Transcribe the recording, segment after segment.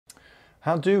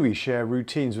How do we share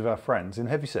routines with our friends in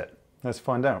HeavySet? Let's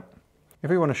find out. If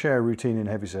we want to share a routine in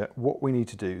HeavySet, what we need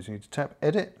to do is we need to tap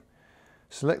Edit,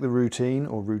 select the routine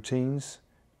or routines,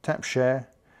 tap Share,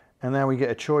 and now we get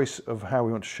a choice of how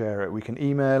we want to share it. We can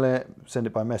email it, send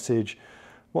it by message.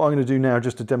 What I'm going to do now,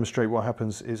 just to demonstrate what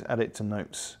happens, is add it to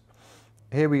Notes.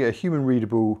 Here we get a human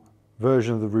readable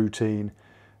version of the routine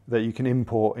that you can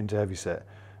import into HeavySet.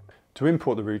 To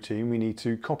import the routine, we need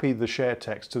to copy the share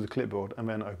text to the clipboard and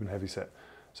then open HeavySet.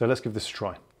 So let's give this a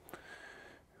try.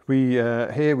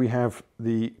 Here we have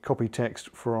the copy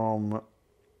text from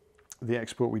the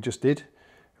export we just did.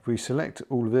 If we select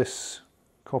all of this,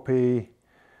 copy,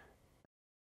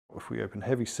 if we open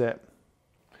HeavySet,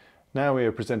 now we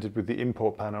are presented with the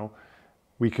import panel.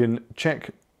 We can check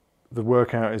the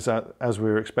workout is as we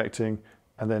were expecting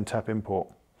and then tap import.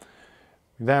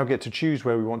 We now get to choose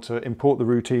where we want to import the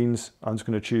routines. I'm just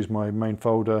going to choose my main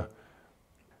folder.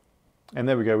 And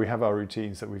there we go, we have our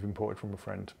routines that we've imported from a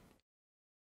friend.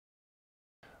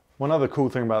 One other cool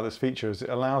thing about this feature is it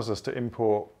allows us to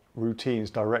import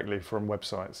routines directly from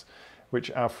websites,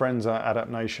 which our friends at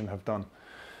AdapNation have done.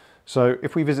 So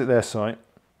if we visit their site,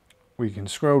 we can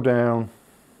scroll down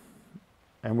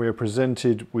and we are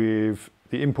presented with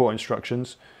the import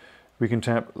instructions. We can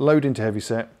tap Load into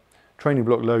HeavySet, training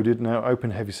block loaded. Now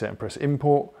open HeavySet and press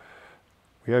Import.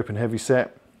 We open HeavySet,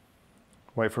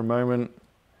 wait for a moment,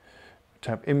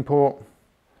 tap Import,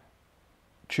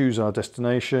 choose our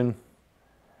destination,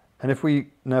 and if we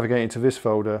navigate into this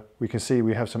folder, we can see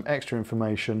we have some extra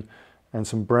information and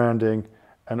some branding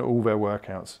and all their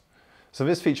workouts. So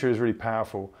this feature is really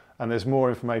powerful, and there's more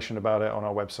information about it on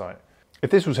our website. If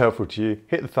this was helpful to you,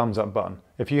 hit the thumbs up button.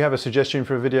 If you have a suggestion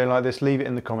for a video like this, leave it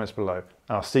in the comments below.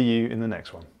 I'll see you in the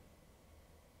next one.